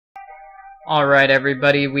Alright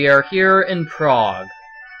everybody, we are here in Prague.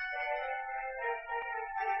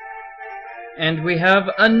 And we have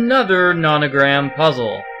another nonogram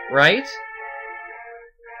puzzle, right?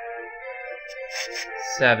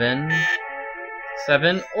 7.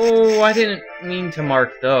 Oh, I didn't mean to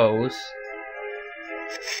mark those.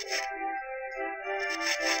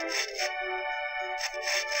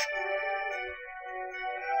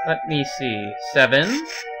 Let me see. 7.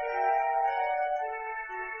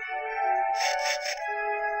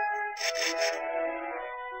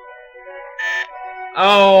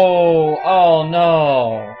 Oh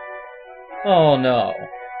no. Oh no.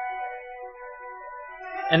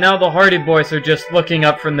 And now the Hardy Boys are just looking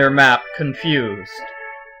up from their map, confused.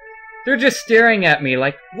 They're just staring at me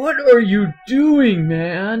like, what are you doing,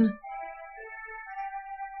 man?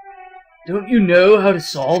 Don't you know how to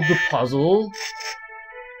solve the puzzle?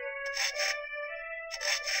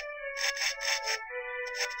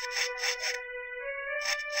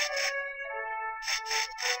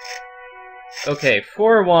 Okay,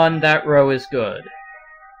 4-1, that row is good.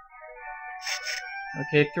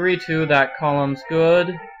 Okay, 3-2, that column's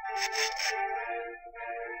good.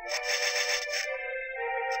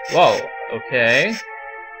 Whoa, okay.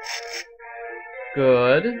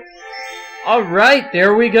 Good. Alright,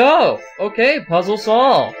 there we go! Okay, puzzle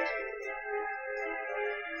solved.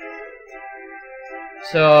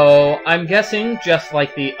 So, I'm guessing, just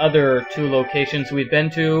like the other two locations we've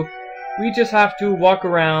been to, we just have to walk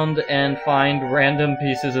around and find random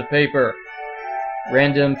pieces of paper.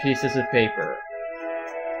 Random pieces of paper.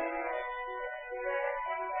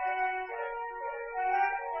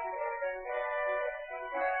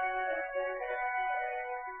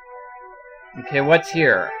 Okay, what's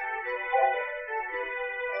here?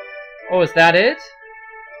 Oh, is that it?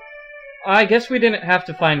 I guess we didn't have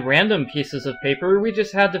to find random pieces of paper, we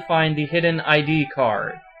just had to find the hidden ID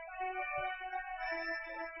card.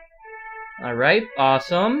 Alright,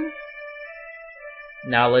 awesome.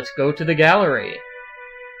 Now let's go to the gallery.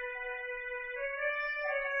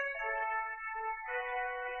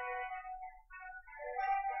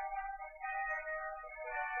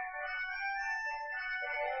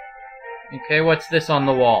 Okay, what's this on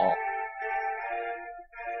the wall?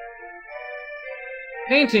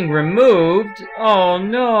 Painting removed? Oh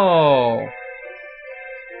no!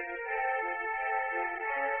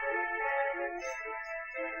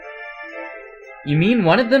 You mean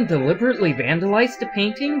one of them deliberately vandalized the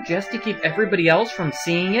painting just to keep everybody else from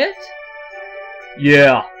seeing it?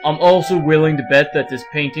 Yeah, I'm also willing to bet that this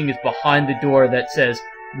painting is behind the door that says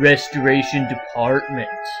Restoration Department.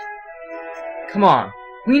 Come on,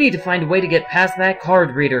 we need to find a way to get past that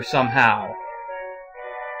card reader somehow.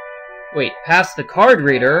 Wait, past the card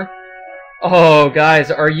reader? Oh, guys,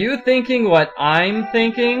 are you thinking what I'm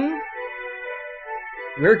thinking?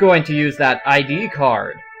 We're going to use that ID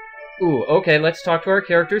card. Ooh, okay, let's talk to our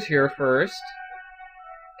characters here first.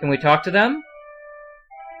 Can we talk to them?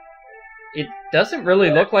 It doesn't really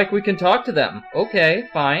look like we can talk to them. Okay,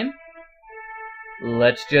 fine.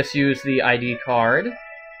 Let's just use the ID card.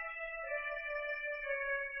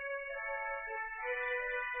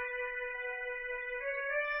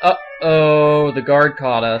 Uh-oh, the guard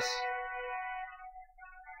caught us.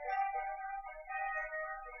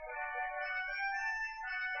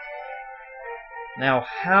 Now,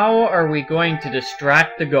 how are we going to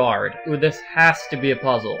distract the guard? Ooh, this has to be a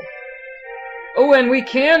puzzle. Oh, and we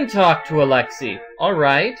can talk to Alexei.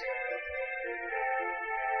 Alright.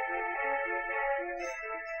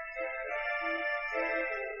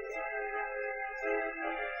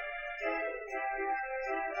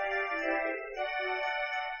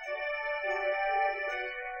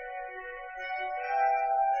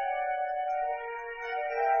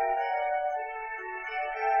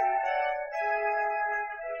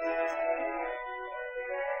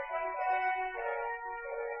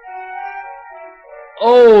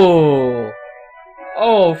 Oh!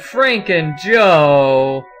 Oh, Frank and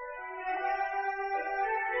Joe!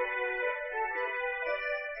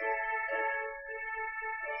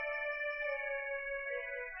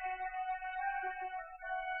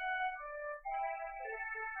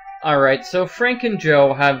 Alright, so Frank and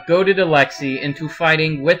Joe have goaded Alexei into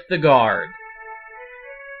fighting with the guard.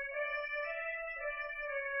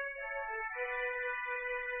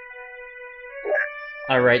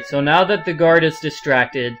 Alright, so now that the guard is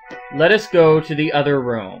distracted, let us go to the other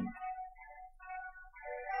room.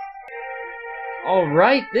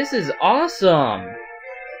 Alright, this is awesome!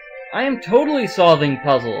 I am totally solving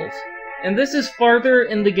puzzles, and this is farther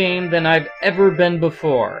in the game than I've ever been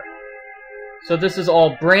before. So this is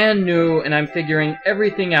all brand new, and I'm figuring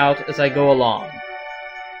everything out as I go along.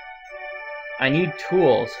 I need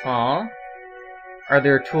tools, huh? Are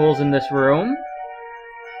there tools in this room?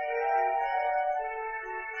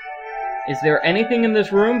 Is there anything in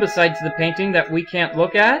this room besides the painting that we can't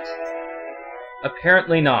look at?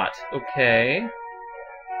 Apparently not. Okay.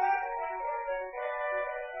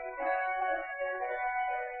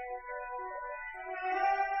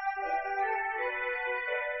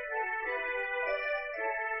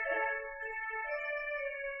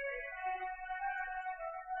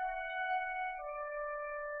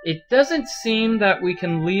 It doesn't seem that we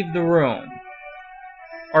can leave the room.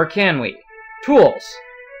 Or can we? Tools!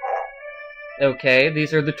 Okay,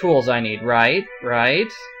 these are the tools I need. Right,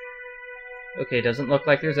 right. Okay, doesn't look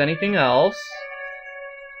like there's anything else.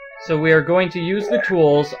 So we are going to use the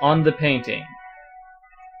tools on the painting.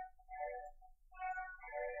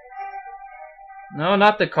 No,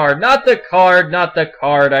 not the card. Not the card! Not the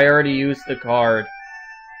card! I already used the card.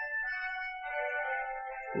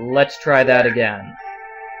 Let's try that again.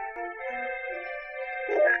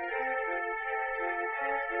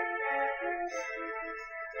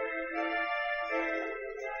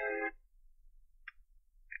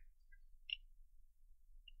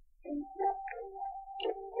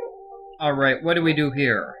 Alright, what do we do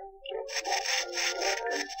here?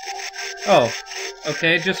 Oh,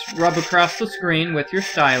 okay, just rub across the screen with your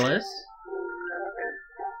stylus.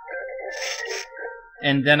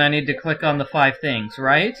 And then I need to click on the 5 things,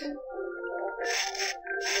 right?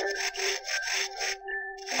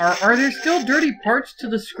 Are there still dirty parts to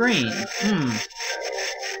the screen?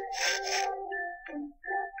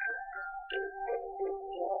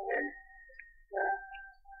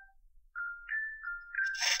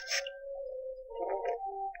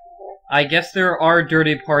 I guess there are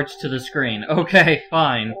dirty parts to the screen. Okay,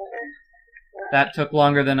 fine. That took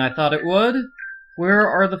longer than I thought it would. Where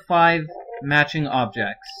are the 5 matching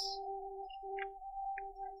objects?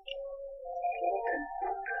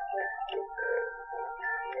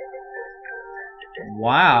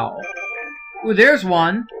 Wow. Ooh, there's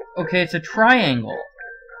one. Okay, it's a triangle.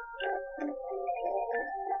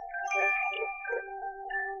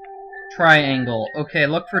 Triangle. Okay,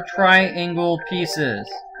 look for triangle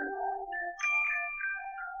pieces.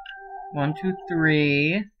 1, 2,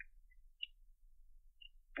 3.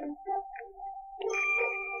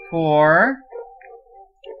 4.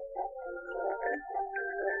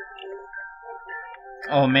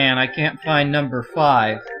 Oh man, I can't find number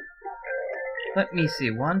 5. Let me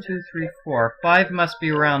see. 1, 2, 3, 4. 5 must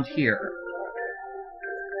be around here.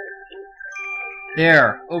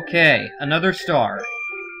 There. Okay. Another star.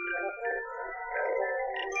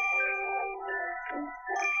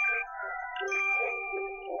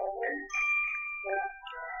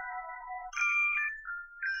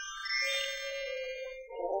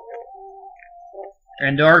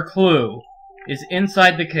 And our clue is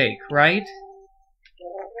inside the cake, right?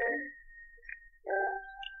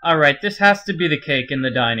 Alright, this has to be the cake in the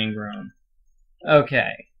dining room.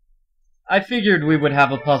 Okay. I figured we would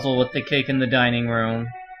have a puzzle with the cake in the dining room.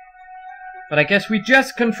 But I guess we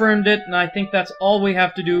just confirmed it, and I think that's all we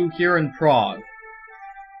have to do here in Prague.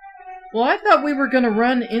 Well, I thought we were gonna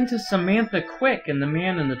run into Samantha Quick and the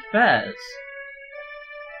man in the fez.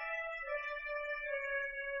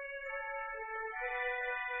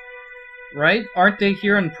 Right? Aren't they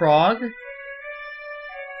here in Prague?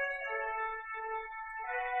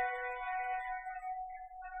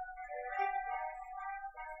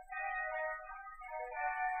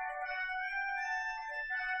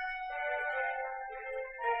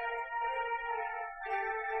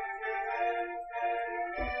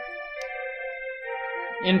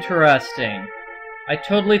 Interesting. I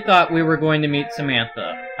totally thought we were going to meet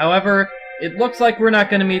Samantha. However, it looks like we're not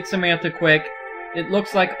going to meet Samantha Quick. It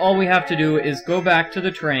looks like all we have to do is go back to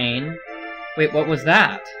the train. Wait, what was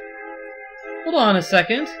that? Hold on a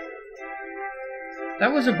second.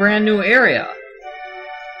 That was a brand new area.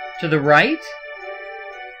 To the right?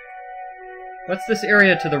 What's this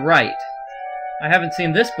area to the right? I haven't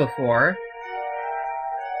seen this before.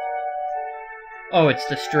 Oh, it's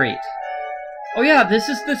the street. Oh yeah, this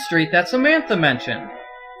is the street that Samantha mentioned.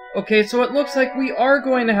 Okay, so it looks like we are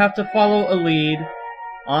going to have to follow a lead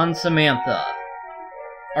on Samantha.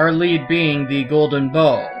 Our lead being the golden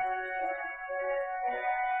bow.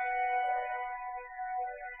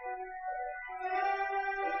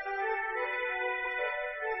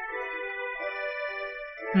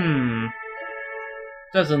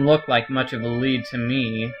 Doesn't look like much of a lead to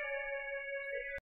me.